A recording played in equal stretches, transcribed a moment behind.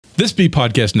This B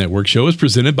Podcast Network show is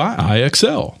presented by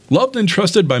IXL. Loved and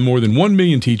trusted by more than 1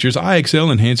 million teachers,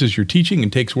 IXL enhances your teaching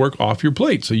and takes work off your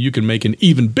plate so you can make an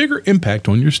even bigger impact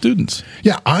on your students.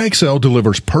 Yeah, IXL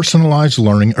delivers personalized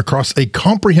learning across a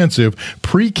comprehensive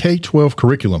pre-K-12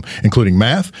 curriculum, including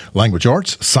math, language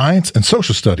arts, science, and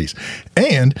social studies,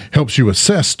 and helps you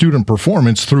assess student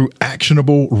performance through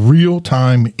actionable,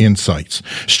 real-time insights.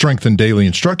 Strengthen daily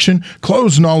instruction,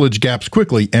 close knowledge gaps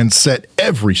quickly, and set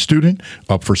every student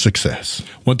up for success.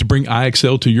 Want to bring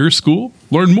IXL to your school?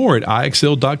 Learn more at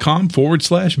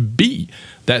IXL.com/B.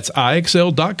 That's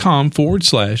IXL.com/BE.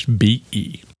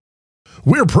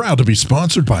 We're proud to be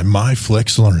sponsored by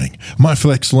MyFlex Learning.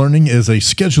 MyFlex Learning is a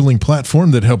scheduling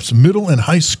platform that helps middle and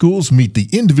high schools meet the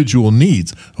individual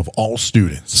needs of all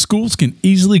students. Schools can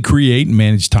easily create and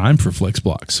manage time for flex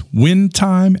blocks, win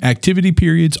time, activity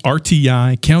periods,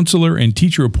 RTI, counselor and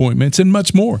teacher appointments, and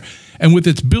much more. And with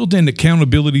its built-in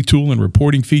accountability tool and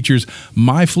reporting features,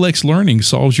 MyFlex Learning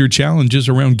solves your challenges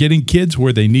around getting kids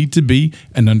where they need to be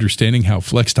and understanding how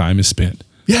flex time is spent.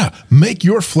 Yeah, make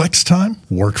your flex time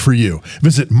work for you.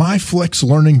 Visit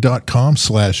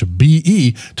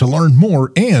myflexlearning.com/BE to learn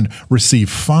more and receive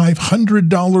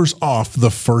 $500 off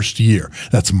the first year.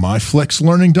 That's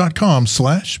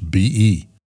myflexlearning.com/BE.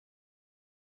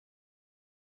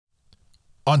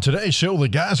 On today's show, the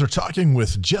guys are talking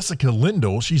with Jessica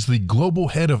Lindl. She's the Global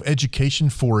Head of Education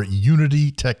for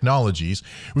Unity Technologies.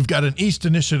 We've got an East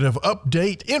Initiative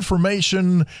update,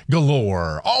 information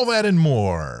galore, all that and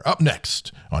more. Up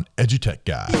next on EduTech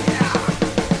Guy.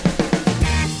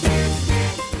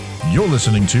 You're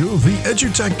listening to the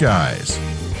EduTech Guys,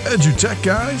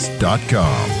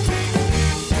 edutechguys.com.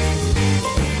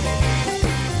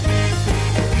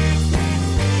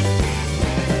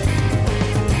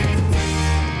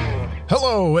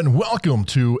 Hello and welcome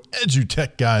to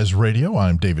EduTech Guys Radio.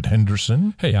 I'm David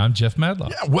Henderson. Hey, I'm Jeff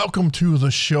Madlock. Yeah, welcome to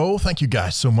the show. Thank you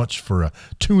guys so much for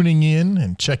tuning in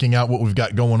and checking out what we've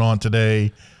got going on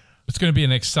today. It's going to be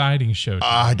an exciting show.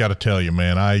 I got to tell you,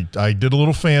 man, I did a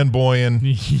little fanboying.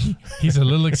 He's a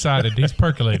little excited. He's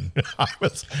percolating. I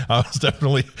was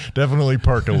definitely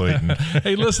percolating.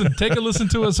 Hey, listen, take a listen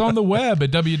to us on the web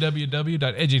at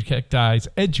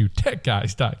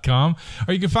edutechguys.com,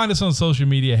 or you can find us on social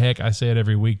media. Heck, I say it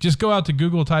every week. Just go out to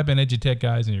Google, type in EduTech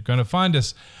Guys, and you're going to find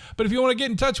us. But if you want to get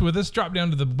in touch with us, drop down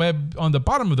to the web. On the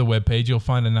bottom of the web page, you'll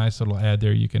find a nice little ad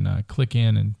there. You can click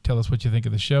in and tell us what you think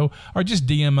of the show, or just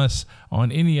DM us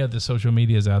on any of the social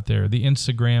medias out there, the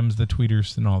Instagrams, the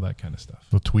tweeters, and all that kind of stuff.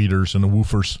 The tweeters and the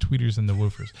woofers. Tweeters and the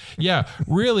woofers. Yeah,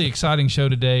 really exciting show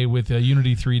today with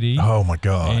Unity 3D. Oh, my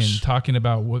gosh. And talking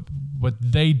about what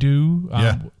they do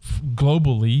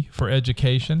globally for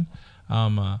education.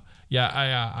 I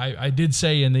did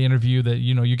say in the interview that,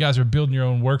 you guys are building your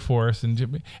own workforce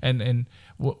and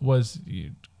was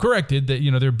corrected that,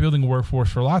 they're building a workforce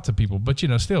for lots of people. But,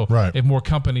 still, right. If more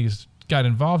companies got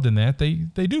involved in that,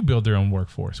 they do build their own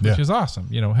workforce, which is awesome.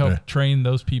 Help train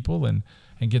those people and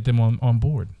get them on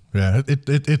board. Yeah,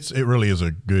 it really is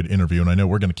a good interview. And I know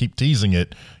we're going to keep teasing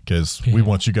it because we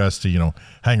want you guys to,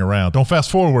 hang around. Don't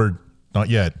fast forward. Not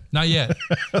yet. Not yet.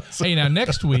 Hey, now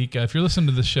next week, if you're listening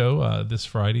to the show this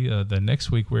Friday, the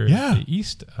next week we're at the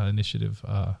East Initiative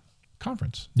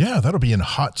Conference. Yeah, that'll be in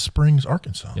Hot Springs,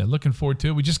 Arkansas. Yeah, looking forward to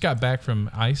it. We just got back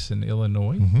from ICE in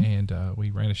Illinois, and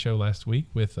we ran a show last week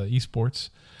with esports.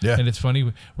 Yeah. And it's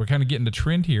funny, we're kind of getting the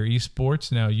trend here,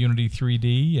 esports, now Unity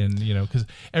 3D, and, because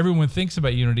everyone thinks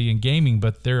about Unity and gaming,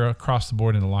 but they're across the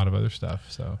board in a lot of other stuff.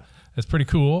 So that's pretty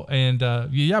cool. And, but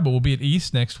we'll be at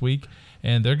East next week.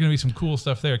 And there are going to be some cool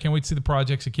stuff there. Can't wait to see the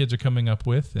projects the kids are coming up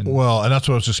with. And that's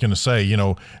what I was just going to say. You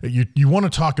want to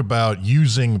talk about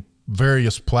using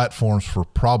various platforms for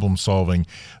problem solving.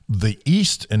 The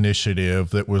East Initiative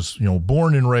that was,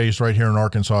 born and raised right here in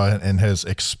Arkansas and has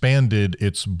expanded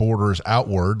its borders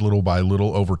outward little by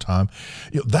little over time.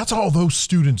 That's all those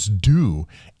students do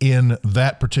in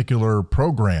that particular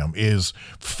program is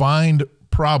find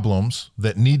problems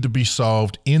that need to be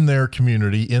solved in their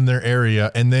community, in their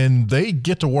area, and then they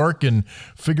get to work and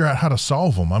figure out how to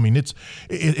solve them. I mean, it's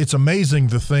amazing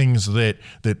the things that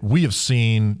we have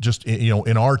seen just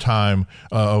in our time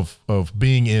of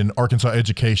being in Arkansas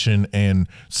education and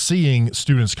seeing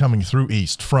students coming through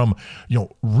East from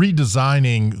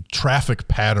redesigning traffic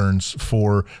patterns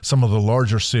for some of the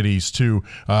larger cities to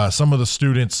some of the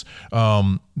students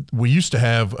we used to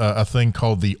have a thing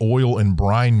called the Oil and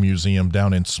Brine Museum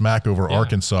down in Smackover,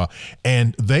 Arkansas,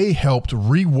 and they helped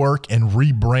rework and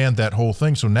rebrand that whole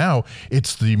thing. So now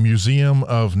it's the Museum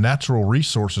of Natural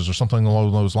Resources or something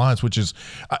along those lines, which is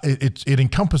it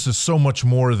encompasses so much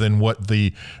more than what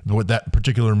that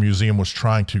particular museum was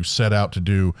trying to set out to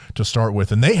do to start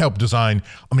with. And they helped design,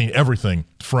 I mean, everything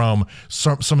from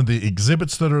some of the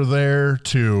exhibits that are there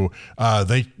to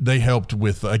they helped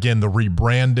with, again, the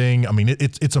rebranding. I mean,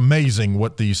 it's amazing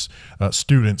what these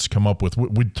students come up with.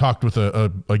 We talked with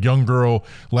a young girl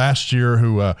last year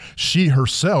who she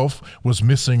herself was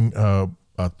missing a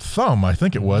thumb, I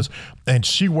think it was, and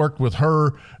she worked with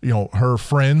her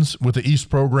friends with the EAST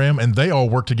program, and they all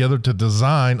worked together to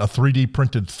design a 3D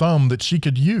printed thumb that she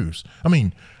could use. I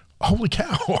mean, holy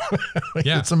cow.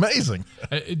 It's amazing.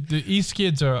 The EAST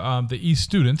kids are the EAST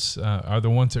students are the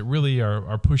ones that really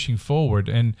are pushing forward.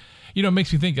 And, it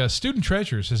makes me think Student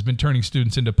Treasures has been turning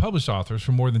students into published authors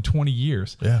for more than 20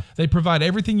 years. Yeah. They provide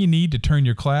everything you need to turn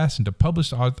your class into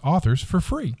published authors for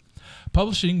free.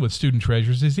 Publishing with Student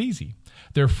Treasures is easy.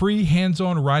 Their free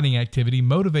hands-on writing activity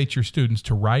motivates your students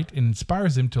to write and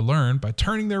inspires them to learn by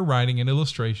turning their writing and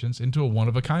illustrations into a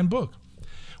one-of-a-kind book.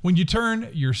 When you turn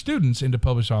your students into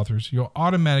published authors, you'll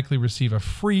automatically receive a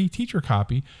free teacher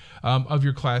copy of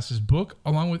your class's book,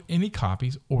 along with any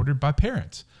copies ordered by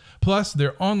parents. Plus,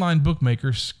 their online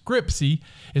bookmaker, Scriptsy,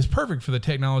 is perfect for the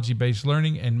technology-based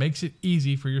learning and makes it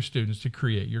easy for your students to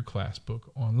create your class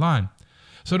book online.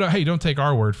 So, don't take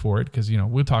our word for it, because,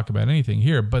 we'll talk about anything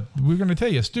here, but we're going to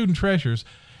tell you, Student Treasures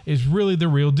is really the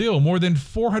real deal. More than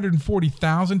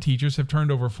 440,000 teachers have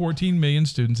turned over 14 million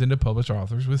students into published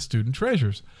authors with Student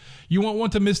Treasures. You won't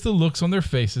want to miss the looks on their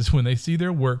faces when they see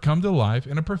their work come to life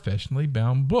in a professionally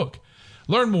bound book.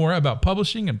 Learn more about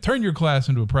publishing and turn your class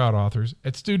into a proud authors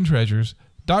at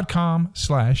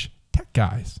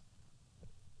studenttreasures.com/techguys.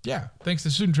 Yeah, thanks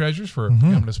to Student Treasures for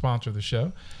coming to sponsor the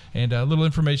show, and a little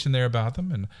information there about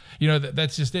them. And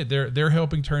that's just it. They're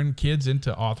helping turn kids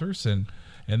into authors, and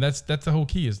that's the whole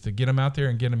key, is to get them out there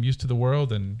and get them used to the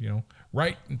world, and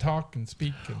write and talk and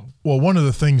speak. Well, one of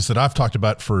the things that I've talked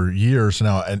about for years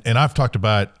now, and I've talked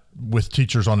about with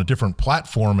teachers on a different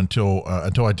platform until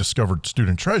I discovered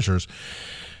Student Treasures,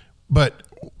 but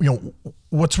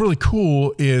what's really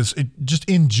cool is just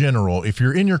in general, if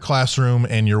you're in your classroom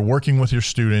and you're working with your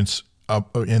students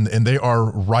and they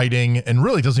are writing, and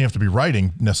really doesn't have to be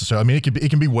writing necessarily. I mean, it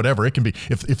can be whatever. It can be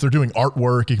if they're doing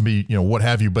artwork, it can be what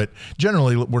have you. But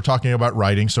generally, we're talking about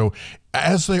writing. So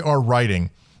as they are writing,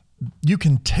 you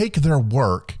can take their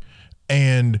work,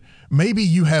 and maybe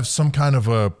you have some kind of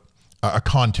a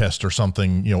contest or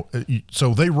something,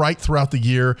 so they write throughout the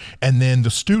year, and then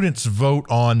the students vote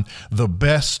on the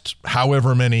best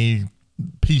however many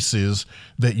pieces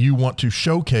that you want to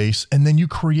showcase, and then you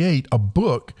create a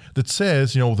book that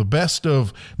says, the best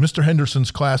of Mr. Henderson's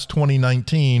class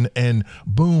 2019, and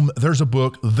boom, there's a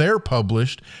book. They're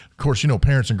published. Of course,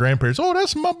 parents and grandparents, oh,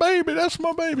 that's my baby.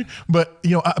 But,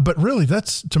 but really,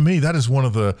 to me, that is one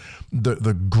of the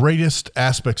greatest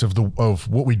aspects of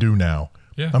what we do now.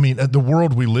 Yeah. I mean, the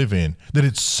world we live in, that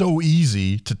it's so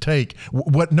easy to take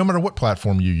no matter what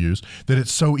platform you use, that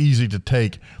it's so easy to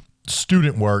take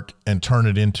student work and turn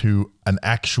it into an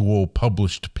actual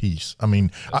published piece. I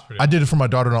mean, I did it for my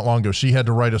daughter not long ago. She had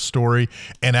to write a story,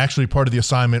 and actually part of the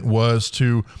assignment was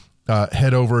to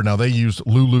head over. Now they use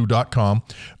lulu.com,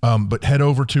 but head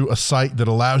over to a site that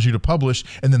allows you to publish,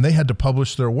 and then they had to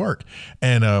publish their work.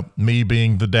 And me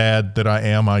being the dad that I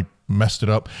am, I messed it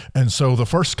up. And so the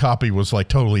first copy was like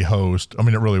totally hosed. I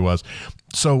mean, it really was.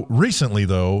 So recently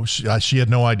though, she had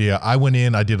no idea. I went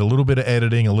in, I did a little bit of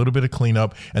editing, a little bit of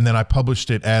cleanup, and then I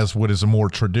published it as what is a more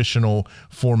traditional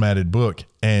formatted book,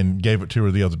 and gave it to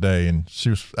her the other day. And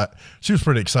she was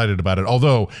pretty excited about it.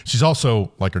 Although she's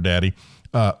also like her daddy.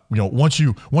 Once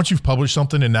you've published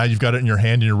something and now you've got it in your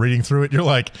hand and you're reading through it, you're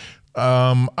like,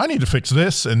 I need to fix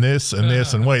this and this and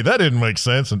this, and wait, that didn't make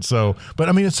sense. And so, but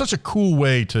I mean, it's such a cool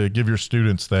way to give your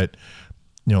students that,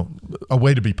 a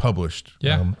way to be published.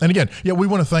 Yeah. And again, we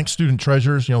want to thank Student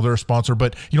Treasures. They're a sponsor,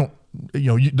 but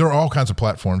there are all kinds of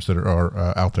platforms that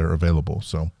are out there available.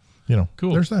 So,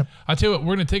 cool. There's that. I tell you what,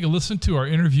 we're going to take a listen to our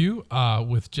interview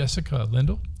with Jessica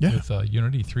Lindl with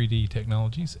Unity 3D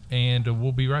Technologies, and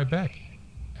we'll be right back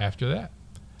after that.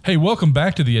 Hey, welcome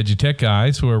back to the EduTech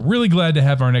Guys. We're really glad to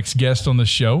have our next guest on the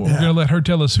show. We're going to let her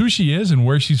tell us who she is and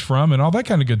where she's from and all that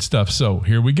kind of good stuff. So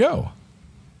here we go.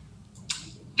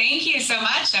 Thank you so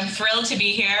much. I'm thrilled to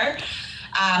be here.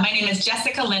 My name is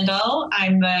Jessica Lindl.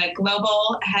 I'm the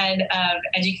Global Head of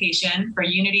Education for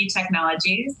Unity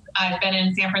Technologies. I've been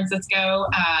in San Francisco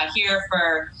here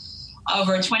for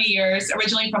over 20 years,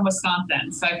 originally from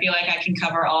Wisconsin. So I feel like I can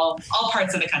cover all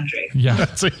parts of the country. Yeah,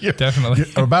 So definitely.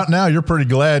 About now, you're pretty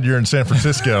glad you're in San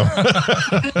Francisco.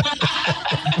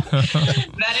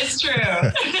 That is true.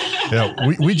 Yeah,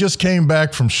 we just came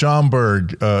back from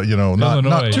Schaumburg, Illinois,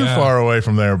 not too far away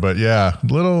from there, but yeah,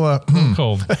 little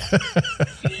cold.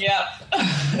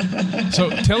 Yep. So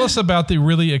tell us about the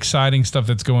really exciting stuff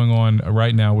that's going on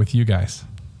right now with you guys.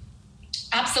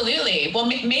 Absolutely. Well,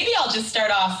 maybe I'll just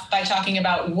start off by talking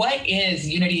about what is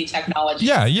Unity technology.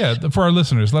 Yeah. For our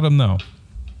listeners, let them know.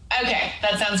 Okay,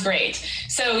 that sounds great.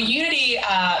 So Unity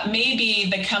may be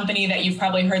the company that you've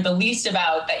probably heard the least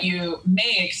about, that you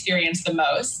may experience the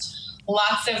most.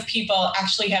 Lots of people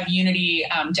actually have Unity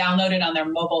downloaded on their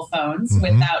mobile phones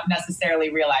without necessarily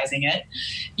realizing it.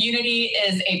 Unity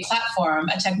is a platform,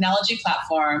 a technology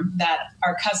platform that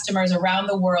our customers around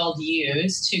the world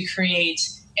use to create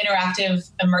interactive,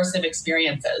 immersive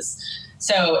experiences.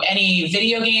 So any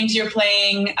video games you're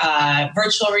playing,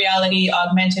 virtual reality,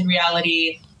 augmented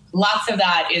reality, lots of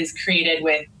that is created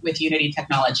with Unity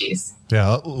technologies.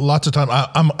 Yeah, lots of time.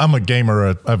 I'm a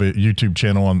gamer. I have a YouTube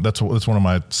channel, and that's one of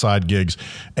my side gigs.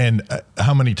 And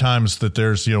how many times that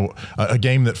there's a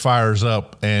game that fires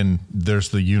up and there's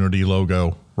the Unity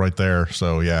logo right there.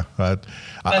 So yeah,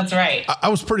 that's right. I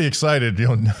was pretty excited.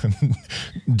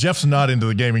 Jeff's not into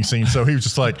the gaming scene, so he was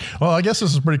just like, "Well, I guess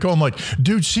this is pretty cool." I'm like,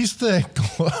 "Dude, she's the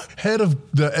head of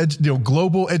the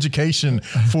global education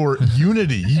for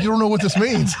Unity. You don't know what this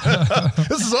means.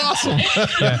 This is awesome."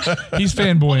 Yeah, he's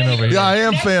fanboying over here. Yeah, I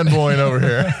am fanboying over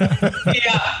here.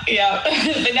 Yeah.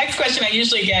 The next question I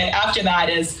usually get after that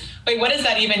is, wait, what does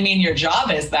that even mean your job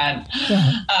is then?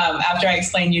 After I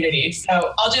explain Unity.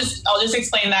 So I'll just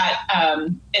explain that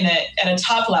at a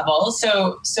top level.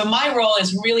 So my role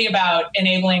is really about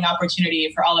enabling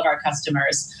opportunity for all of our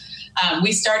customers.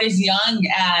 We start as young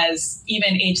as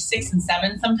even age 6 and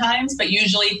 7 sometimes, but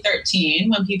usually 13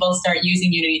 when people start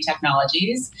using Unity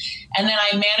technologies. And then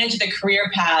I manage the career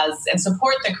paths and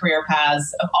support the career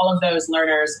paths of all of those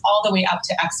learners all the way up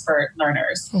to expert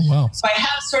learners. Oh, wow. So I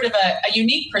have sort of a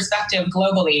unique perspective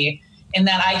globally in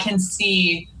that I can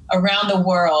see around the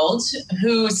world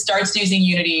who starts using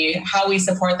Unity, how we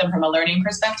support them from a learning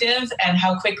perspective, and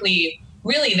how quickly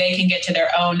really they can get to their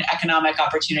own economic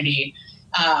opportunity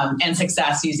and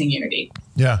success using Unity.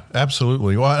 Yeah,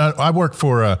 absolutely. Well, I work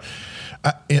for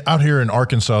out here in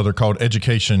Arkansas. They're called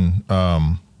education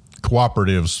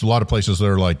cooperatives. A lot of places that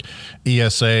are like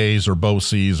ESAs or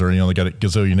BOCES, or they got a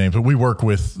gazillion names. But we work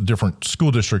with different school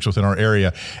districts within our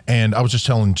area. And I was just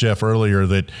telling Jeff earlier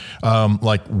that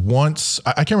like once,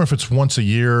 I can't remember if it's once a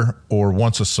year or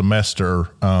once a semester.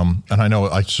 And I know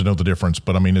I should know the difference,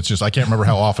 but I mean, it's just I can't remember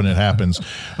how often it happens.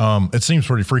 It seems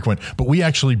pretty frequent. But we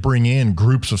actually bring in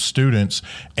groups of students,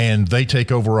 and they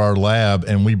take over our lab,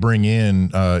 and we bring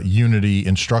in Unity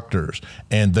instructors,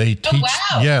 and they teach.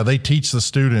 Oh, wow. Yeah, they teach the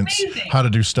students how to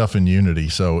do stuff in Unity.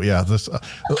 So yeah, this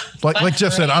like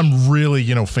Jeff said, I'm really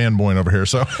fanboying over here.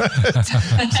 So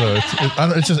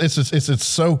it's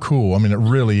so cool. I mean, it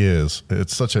really is.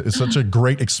 It's such a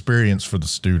great experience for the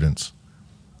students.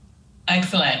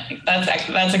 Excellent.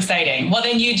 That's exciting. Well,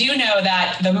 then you do know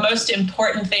that the most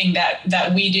important thing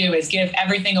that we do is give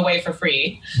everything away for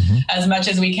free, as much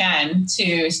as we can,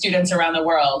 to students around the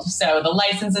world. So the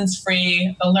licensing's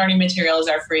free, the learning materials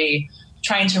are free,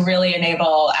 trying to really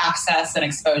enable access and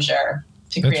exposure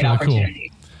to create really opportunity.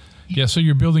 Cool. Yeah, so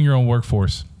you're building your own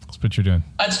workforce. That's what you're doing.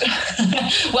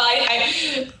 Well,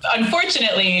 I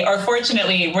unfortunately or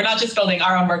fortunately, we're not just building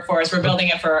our own workforce. We're building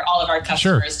it for all of our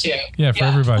customers too. Yeah, for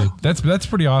everybody. That's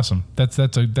pretty awesome. That's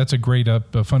a great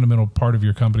fundamental part of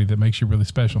your company that makes you really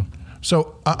special.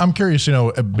 So I'm curious,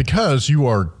 because you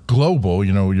are global,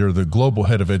 you're the global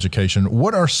head of education.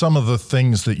 What are some of the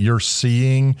things that you're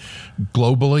seeing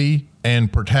globally,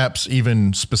 and perhaps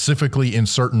even specifically in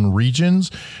certain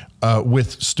regions,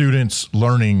 with students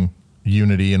learning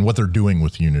Unity and what they're doing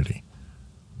with Unity?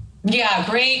 Yeah,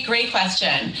 great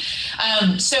question.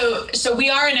 So we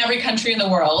are in every country in the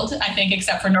world, I think,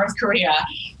 except for North Korea.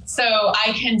 So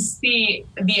I can see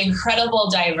the incredible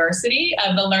diversity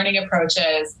of the learning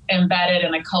approaches embedded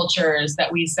in the cultures that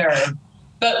we serve.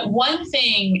 But one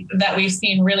thing that we've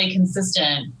seen really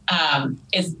consistent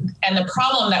is, and the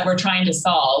problem that we're trying to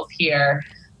solve here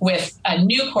with a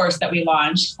new course that we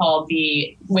launched called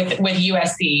with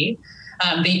USC,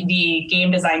 the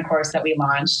game design course that we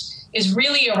launched, is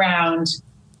really around,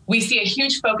 we see a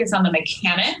huge focus on the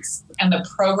mechanics and the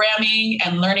programming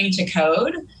and learning to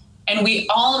code. And we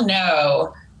all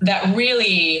know that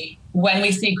really when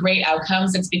we see great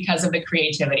outcomes, it's because of the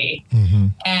creativity.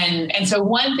 And so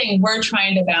one thing we're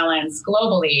trying to balance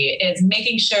globally is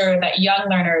making sure that young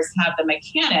learners have the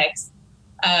mechanics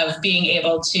of being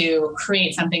able to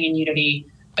create something in Unity.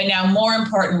 But now, more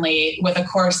importantly, with a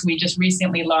course we just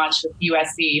recently launched with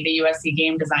USC, the USC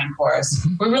Game Design course,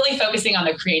 we're really focusing on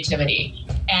the creativity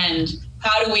and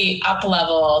how do we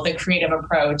up-level the creative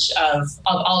approach of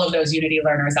all of those Unity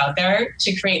learners out there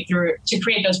to create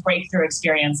those breakthrough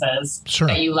experiences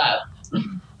that you love.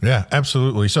 Yeah,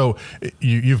 absolutely. So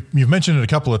you've mentioned it a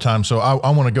couple of times. So I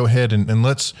want to go ahead and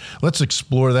let's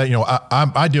explore that. You know,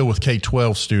 I deal with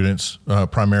K-12 students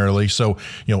primarily. So,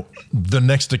 you know, the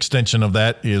next extension of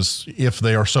that is if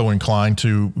they are so inclined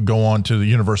to go on to the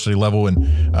university level.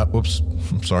 And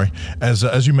as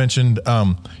you mentioned,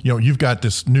 you know, you've got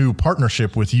this new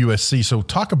partnership with USC. So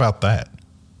talk about that.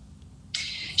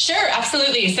 Sure,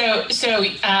 absolutely. So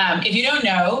if you don't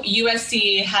know,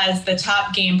 USC has the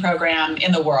top game program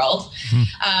in the world.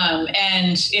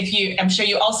 And I'm sure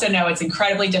you also know it's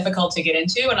incredibly difficult to get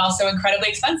into and also incredibly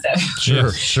expensive.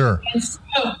 Sure. And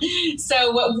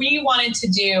so what we wanted to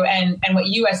do and what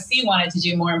USC wanted to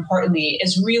do more importantly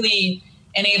is really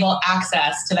enable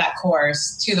access to that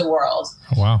course to the world.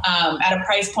 Wow. At a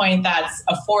price point that's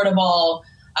affordable,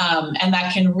 and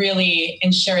that can really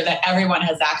ensure that everyone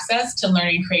has access to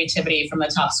learning creativity from the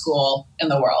top school in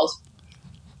the world.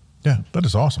 Yeah, that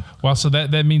is awesome. Well, so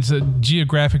that means that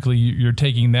geographically you're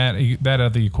taking that out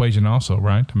of the equation also,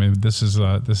 right? I mean, this is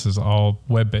all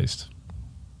web-based.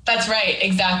 That's right,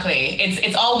 exactly.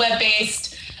 It's all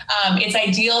web-based. It's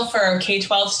ideal for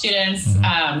K-12 students,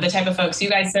 the type of folks you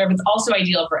guys serve. It's also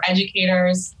ideal for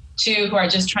educators too, who are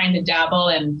just trying to dabble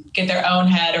and get their own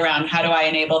head around how do I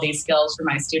enable these skills for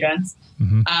my students,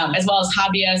 as well as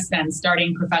hobbyists and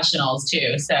starting professionals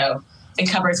too. So it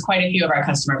covers quite a few of our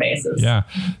customer bases. Yeah.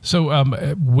 So has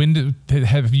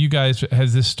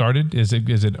this started? Is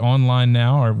it online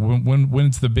now, or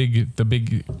when's the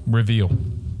big reveal?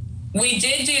 We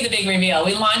did do the big reveal.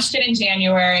 We launched it in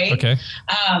January. Okay.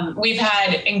 We've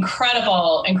had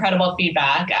incredible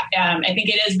feedback. I think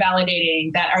it is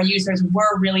validating that our users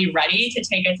were really ready to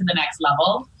take it to the next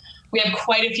level. We have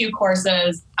quite a few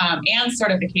courses and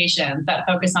certifications that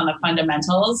focus on the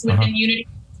fundamentals within Unity.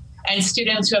 And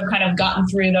students who have kind of gotten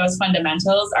through those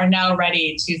fundamentals are now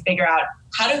ready to figure out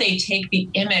how do they take the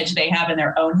image they have in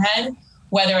their own head,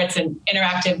 whether it's an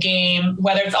interactive game,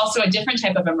 whether it's also a different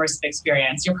type of immersive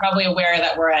experience. You're probably aware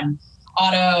that we're in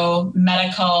auto,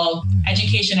 medical,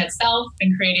 education itself,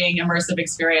 and creating immersive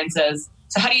experiences.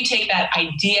 So how do you take that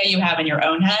idea you have in your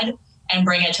own head and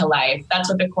bring it to life? That's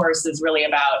what the course is really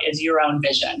about, is your own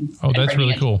vision. Oh, that's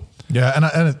really cool.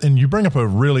 Yeah, and you bring up a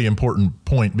really important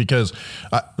point because,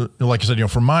 like I said, you know,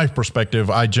 from my perspective,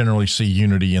 I generally see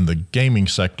Unity in the gaming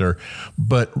sector,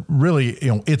 but really,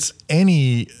 you know, it's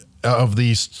any of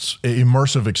these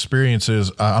immersive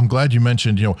experiences. I'm glad you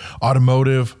mentioned, you know,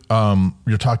 automotive.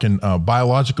 You're talking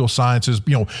biological sciences.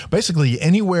 You know, basically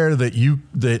anywhere that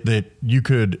you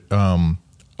could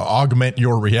augment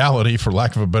your reality, for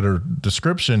lack of a better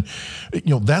description.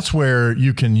 You know, that's where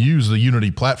you can use the Unity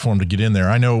platform to get in there.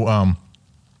 I know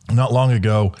not long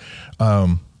ago,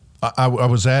 I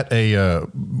was at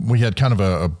we had kind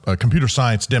of a computer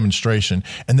science demonstration,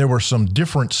 and there were some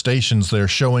different stations there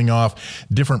showing off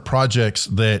different projects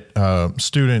that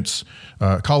students,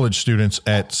 college students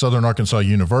at Southern Arkansas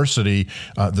University,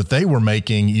 that they were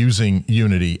making using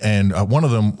Unity. And one of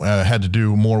them had to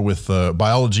do more with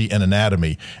biology and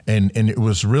anatomy. And it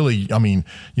was really, I mean,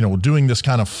 you know, doing this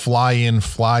kind of fly-in,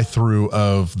 fly-through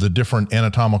of the different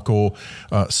anatomical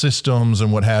systems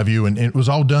and what have you. And it was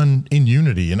all done in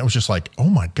Unity. And it was just like, oh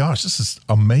my gosh, this is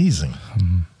amazing.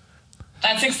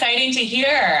 That's exciting to hear.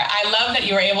 I love that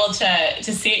you were able to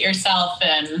see it yourself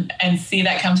and see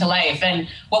that come to life. And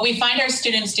what we find our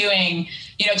students doing,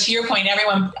 you know, to your point,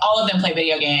 all of them play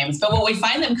video games, but what we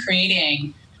find them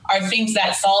creating are things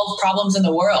that solve problems in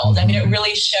the world. I mean, it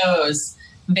really shows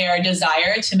their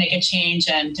desire to make a change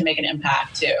and to make an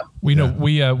impact too. We know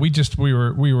we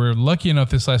were lucky enough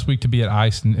this last week to be at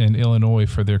ICE in Illinois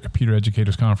for their Computer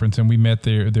Educators Conference, and we met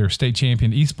their state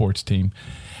champion esports team.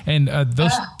 And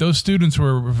those students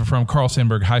were from Carl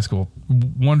Sandburg High School.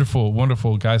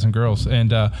 Wonderful guys and girls.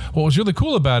 And what was really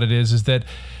cool about it is that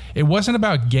it wasn't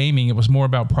about gaming. It was more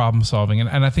about problem solving.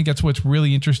 And I think that's what's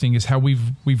really interesting is how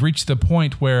we've reached the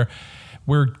point where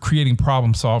we're creating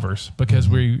problem solvers because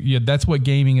that's what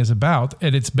gaming is about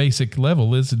at its basic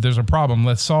level. Is there's a problem,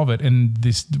 let's solve it. And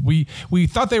we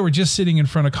thought they were just sitting in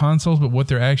front of consoles, but what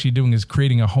they're actually doing is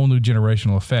creating a whole new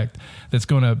generational effect that's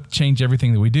going to change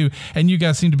everything that we do. And you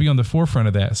guys seem to be on the forefront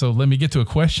of that. So let me get to a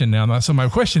question now. So my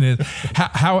question is,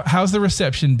 how's the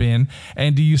reception been?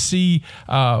 And do you see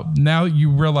now you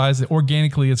realize that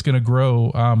organically it's going to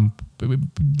grow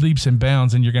leaps and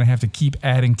bounds, and you're going to have to keep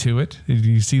adding to it? Do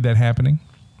you see that happening?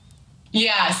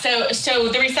 Yeah, so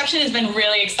the reception has been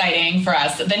really exciting for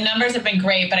us. The numbers have been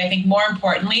great, but I think more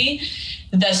importantly,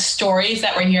 the stories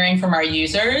that we're hearing from our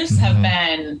users have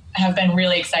been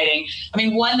really exciting. I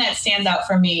mean, one that stands out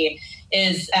for me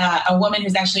is a woman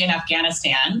who's actually in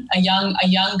Afghanistan, a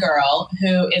young girl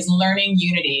who is learning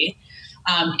Unity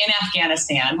in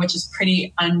Afghanistan, which is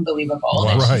pretty unbelievable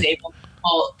that she's able to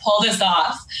pull this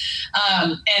off.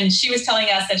 And she was telling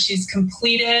us that she's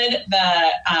completed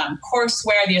the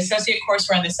courseware, the associate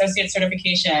courseware and the associate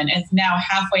certification, and is now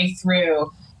halfway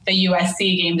through the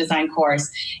USC game design course.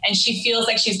 And she feels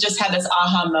like she's just had this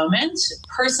aha moment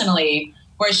personally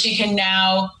where she can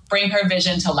now bring her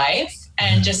vision to life.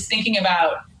 And just thinking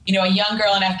about, a young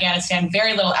girl in Afghanistan,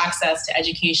 very little access to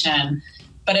education,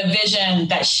 but a vision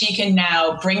that she can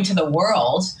now bring to the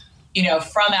world,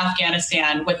 from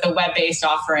Afghanistan with the web-based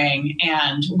offering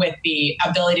and with the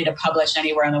ability to publish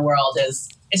anywhere in the world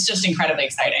it's just incredibly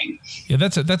exciting. Yeah,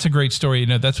 that's a great story.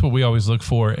 That's what we always look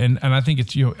for. And I think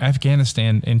it's,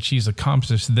 Afghanistan, and she's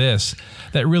accomplished this,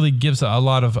 that really gives a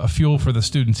lot of fuel for the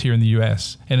students here in the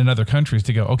U.S. and in other countries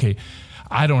to go, okay,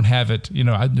 I don't have it,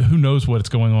 who knows what's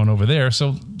going on over there.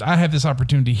 So I have this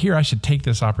opportunity here. I should take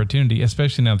this opportunity,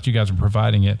 especially now that you guys are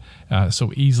providing it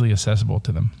so easily accessible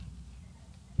to them.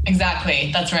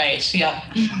 Exactly. That's right. Yeah.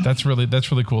 That's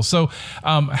really cool. So,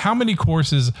 how many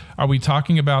courses are we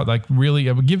talking about? Like, really,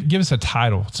 give us a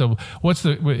title. So, what's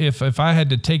if I had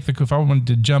to if I wanted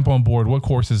to jump on board, what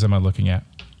courses am I looking at?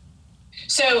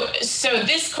 So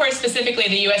this course specifically,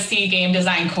 the USC game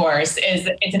design course, it's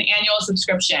an annual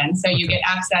subscription. So you get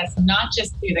access not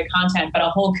just to the content, but a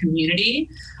whole community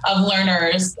of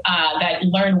learners that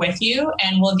learn with you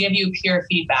and will give you peer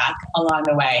feedback along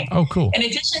the way. Oh, cool. In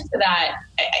addition to that,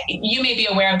 you may be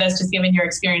aware of this just given your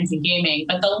experience in gaming,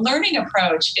 but the learning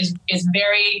approach is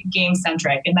very game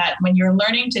centric in that when you're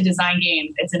learning to design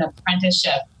games, it's an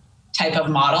apprenticeship type of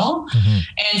model.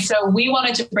 And so we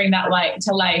wanted to bring that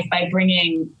to life by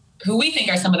bringing who we think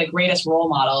are some of the greatest role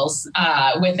models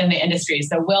within the industry.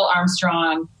 So Will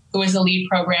Armstrong, who is the lead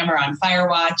programmer on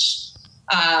Firewatch,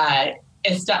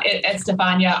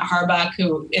 Estefania Harbuck,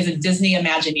 who is a Disney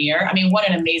Imagineer. I mean, what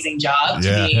an amazing job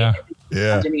to be an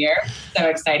Imagineer. So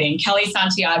exciting. Kelly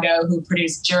Santiago, who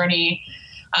produced Journey.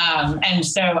 And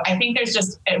so I think there's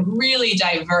just a really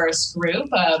diverse group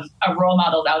of role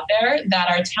models out there that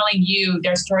are telling you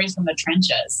their stories from the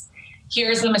trenches.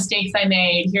 Here's the mistakes I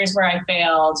made. Here's where I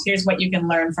failed. Here's what you can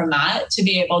learn from that to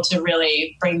be able to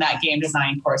really bring that game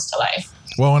design course to life.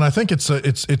 Well, and I think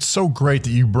it's so great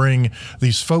that you bring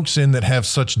these folks in that have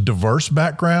such diverse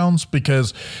backgrounds,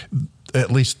 because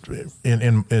at least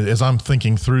in as I'm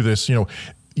thinking through this,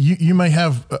 you may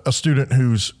have a student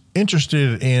who's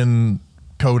interested in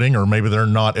coding, or maybe they're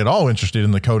not at all interested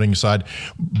in the coding side,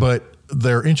 but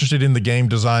they're interested in the game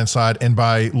design side. And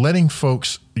by letting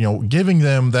folks, giving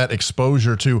them that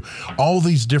exposure to all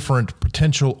these different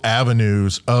potential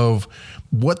avenues of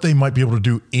what they might be able to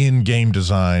do in game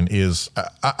design is,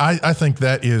 I think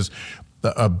that is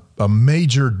a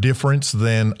major difference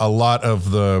than a lot of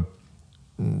the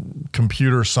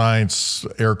computer science,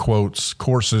 air quotes,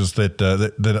 courses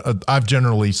that I've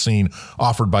generally seen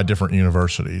offered by different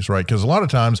universities, right? Because a lot of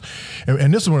times,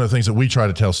 and this is one of the things that we try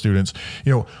to tell students,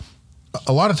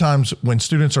 a lot of times when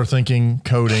students are thinking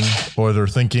coding or they're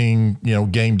thinking,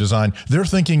 game design, they're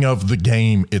thinking of the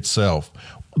game itself.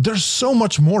 There's so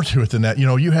much more to it than that.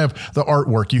 You have the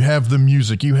artwork, you have the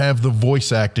music, you have the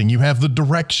voice acting, you have the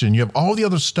direction, you have all the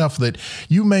other stuff that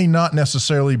you may not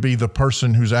necessarily be the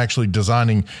person who's actually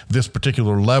designing this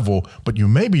particular level, but you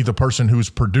may be the person who's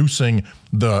producing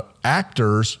the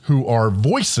actors who are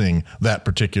voicing that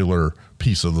particular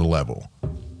piece of the level.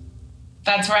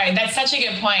 That's right. That's such a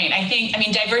good point. I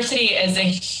mean, diversity is a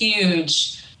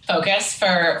huge focus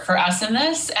for us in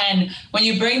this. And when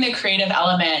you bring the creative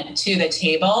element to the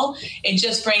table, it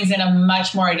just brings in a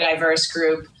much more diverse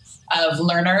group of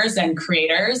learners and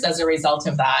creators as a result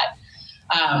of that.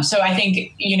 So I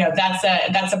think,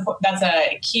 that's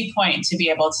a key point to be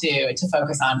able to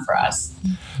focus on for us.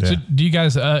 Yeah. So do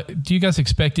you guys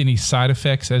expect any side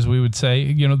effects, as we would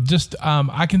say?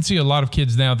 I can see a lot of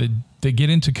kids now that they get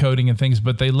into coding and things,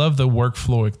 but they love the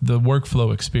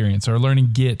workflow experience, or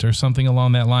learning Git or something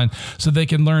along that line, so they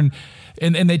can learn.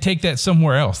 And they take that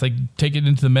somewhere else. They take it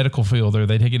into the medical field, or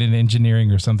they take it into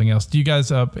engineering or something else. Do you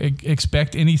guys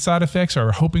expect any side effects, or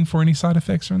are hoping for any side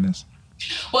effects from this?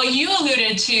 Well, you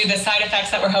alluded to the side effects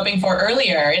that we're hoping for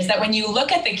earlier, is that when you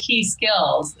look at the key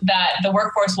skills that the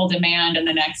workforce will demand in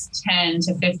the next 10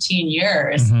 to 15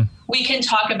 years, we can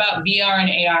talk about VR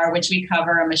and AR, which we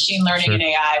cover, machine learning and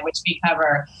AI, which we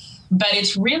cover. But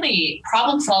it's really,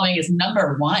 problem solving is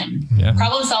number one. Yeah.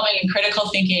 Problem solving and critical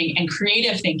thinking and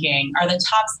creative thinking are the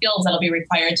top skills that'll be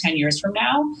required 10 years from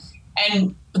now.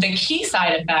 And the key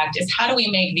side effect is, how do we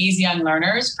make these young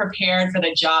learners prepared for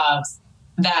the jobs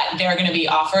that they're going to be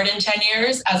offered in 10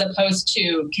 years, as opposed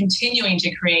to continuing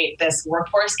to create this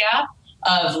workforce gap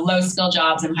of low skill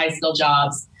jobs and high skill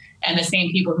jobs, and the same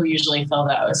people who usually fill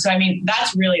those. So, I mean,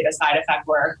 that's really the side effect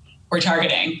we're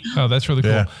targeting. Oh, that's really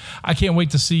cool. Yeah. I can't wait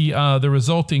to see the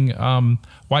resulting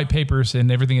white papers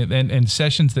and everything, and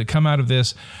sessions that come out of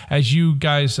this as you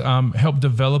guys help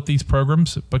develop these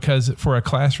programs, because for a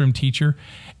classroom teacher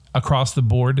across the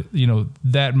board,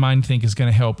 that MindThink is going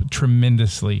to help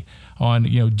tremendously on,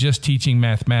 just teaching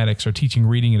mathematics or teaching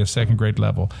reading at a second grade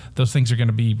level. Those things are going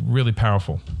to be really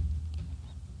powerful.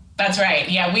 That's right.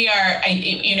 Yeah, we are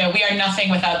nothing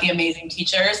without the amazing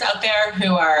teachers out there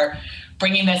who are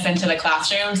bringing this into the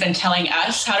classrooms and telling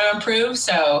us how to improve.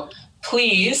 So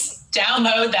please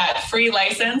download that free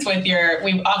license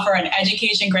we offer an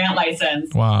education grant license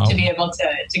to be able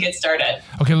to get started.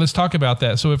 Okay, let's talk about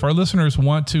that. So if our listeners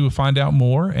want to find out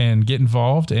more and get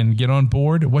involved and get on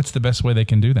board, what's the best way they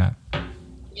can do that?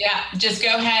 Yeah, just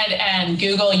go ahead and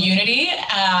Google Unity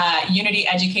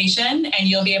Education, and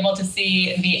you'll be able to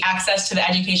see the access to the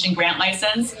education grant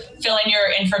license. Fill in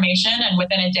your information, and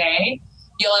within a day,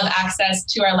 you'll have access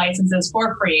to our licenses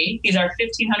for free. These are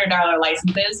 $1,500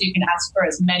 licenses. You can ask for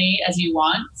as many as you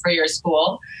want for your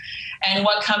school. And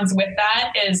what comes with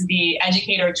that is the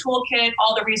educator toolkit,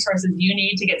 all the resources you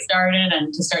need to get started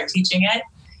and to start teaching it.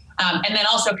 And then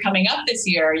also coming up this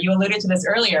year, you alluded to this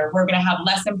earlier, we're going to have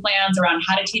lesson plans around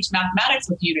how to teach mathematics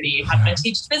with Unity, how to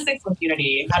teach physics with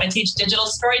Unity, how to teach digital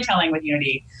storytelling with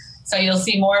Unity. So you'll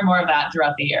see more and more of that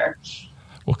throughout the year.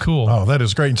 Well, cool. Oh, that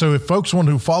is great. And so if folks want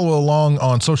to follow along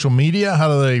on social media, how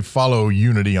do they follow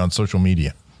Unity on social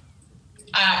media?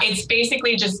 It's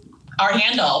basically just our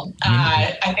handle.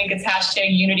 I think it's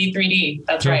 #Unity3D.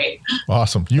 That's right.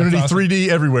 Awesome. Unity 3D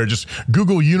everywhere. Just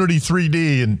Google Unity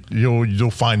 3D and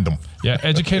you'll find them. Yeah,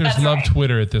 educators love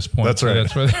Twitter at this point. That's right.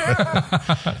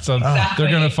 So they're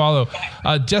going to follow.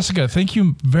 Jessica, thank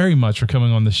you very much for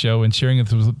coming on the show and sharing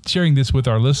this with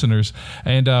our listeners.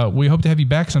 And we hope to have you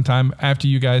back sometime after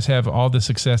you guys have all the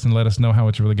success and let us know how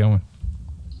it's really going.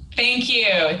 Thank you.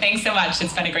 Thanks so much.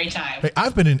 It's been a great time. Hey,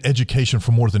 I've been in education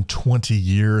for more than 20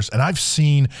 years, and I've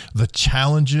seen the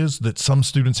challenges that some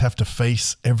students have to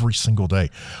face every single day.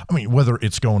 I mean, whether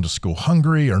it's going to school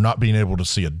hungry or not being able to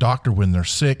see a doctor when they're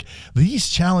sick, these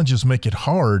challenges make it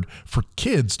hard for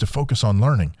kids to focus on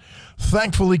learning.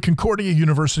 Thankfully, Concordia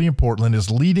University in Portland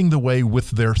is leading the way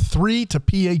with their 3 to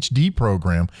PhD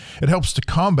program. It helps to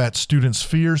combat students'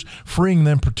 fears, freeing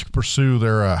them to pursue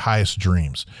their highest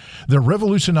dreams. They're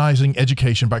revolutionizing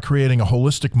education by creating a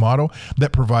holistic model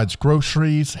that provides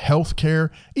groceries,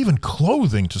 healthcare, even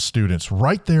clothing to students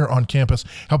right there on campus,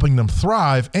 helping them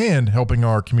thrive and helping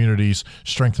our communities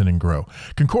strengthen and grow.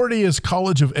 Concordia's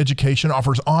College of Education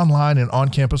offers online and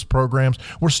on-campus programs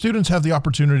where students have the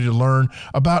opportunity to learn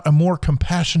about a more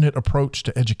compassionate approach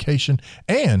to education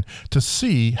and to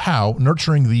see how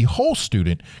nurturing the whole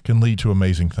student can lead to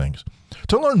amazing things.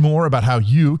 To learn more about how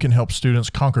you can help students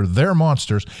conquer their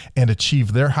monsters and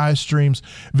achieve their highest dreams,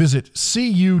 visit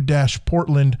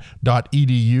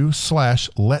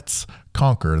cu-portland.edu/let's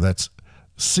conquer. That's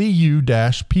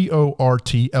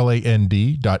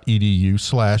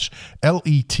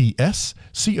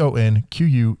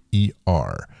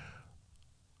cu-portland.edu/LETSCONQUER.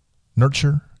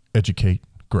 Nurture, educate,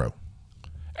 grow.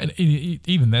 And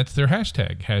even that's their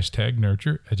hashtag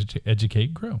nurture,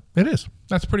 educate, grow. It is.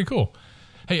 That's pretty cool.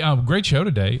 Hey, great show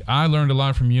today. I learned a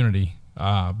lot from Unity.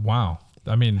 Wow.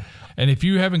 I mean, and if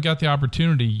you haven't got the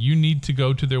opportunity, you need to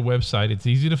go to their website. It's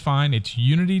easy to find. It's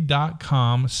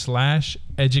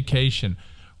unity.com/education.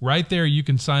 Right there, you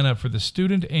can sign up for the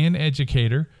student and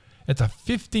educator. It's a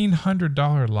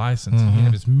 $1,500 license. You can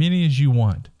have as many as you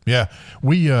want. Yeah,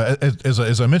 we as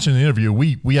I mentioned in the interview,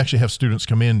 we actually have students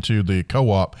come into the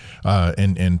co-op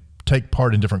and take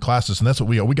part in different classes, and that's what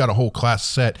we got a whole class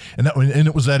set, and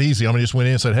it was that easy. I mean, just went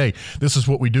in and said, hey, this is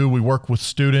what we do. We work with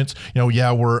students.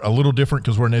 We're a little different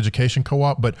because we're an education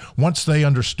co-op, but once they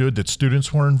understood that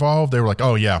students were involved, they were like,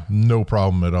 oh yeah, no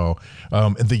problem at all.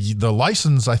 And the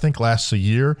license, I think, lasts a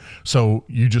year, so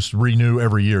you just renew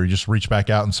every year. You just reach back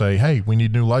out and say, hey, we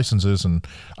need new licenses, and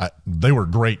they were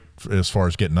great as far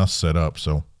as getting us set up,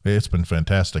 so it's been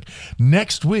fantastic.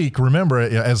 Next week, remember,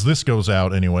 as this goes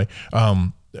out anyway,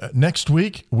 next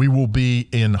week, we will be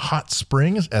in Hot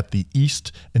Springs at the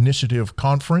East Initiative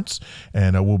Conference,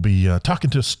 and we'll be talking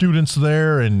to students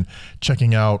there and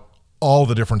checking out all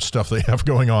the different stuff they have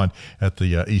going on at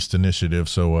the East Initiative.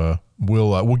 So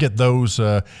we'll get those,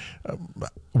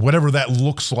 whatever that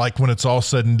looks like when it's all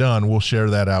said and done, we'll share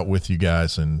that out with you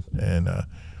guys, and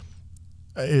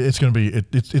it's going to be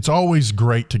it's always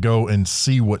great to go and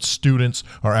see what students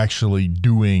are actually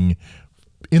doing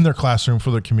in their classroom for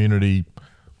their community.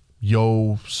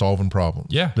 Solving problems.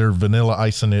 Yeah. They're vanilla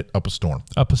icing it up a storm.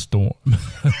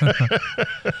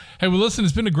 Hey, well, listen,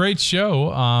 it's been a great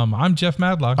show. I'm Jeff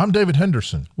Madlock. I'm David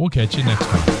Henderson. We'll catch you next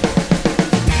time.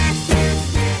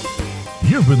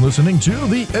 You've been listening to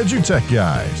the EduTech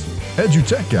Guys,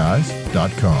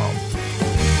 edutechguys.com.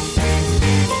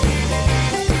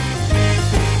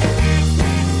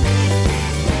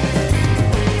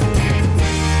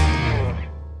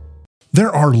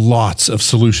 There are lots of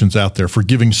solutions out there for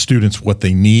giving students what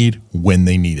they need when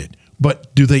they need it.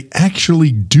 But do they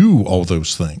actually do all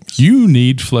those things? You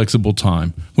need flexible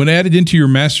time. When added into your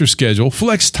master schedule,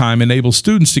 Flex Time enables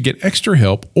students to get extra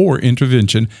help or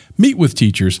intervention, meet with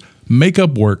teachers, make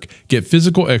up work, get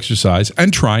physical exercise,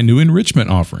 and try new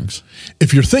enrichment offerings.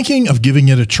 If you're thinking of giving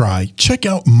it a try, check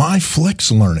out My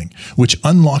Flex Learning, which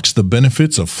unlocks the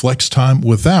benefits of Flex Time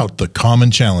without the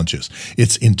common challenges.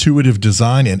 Its intuitive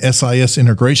design and SIS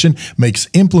integration makes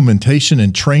implementation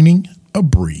and training a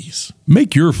breeze.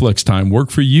 Make your flex time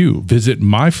work for you. Visit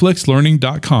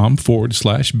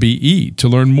myflexlearning.com/BE to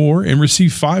learn more and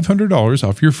receive $500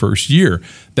 off your first year.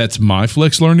 That's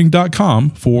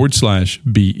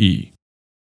myflexlearning.com/BE.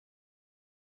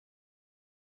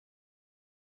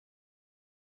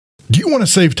 Do you want to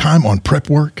save time on prep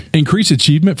work? Increase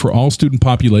achievement for all student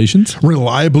populations?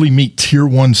 Reliably meet Tier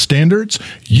 1 standards?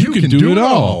 You can do it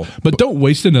all, but don't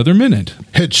waste another minute.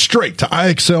 Head straight to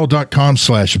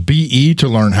IXL.com/BE to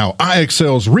learn how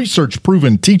IXL's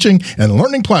research-proven teaching and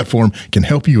learning platform can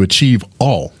help you achieve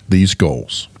all these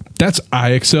goals. That's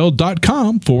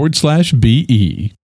IXL.com/BE.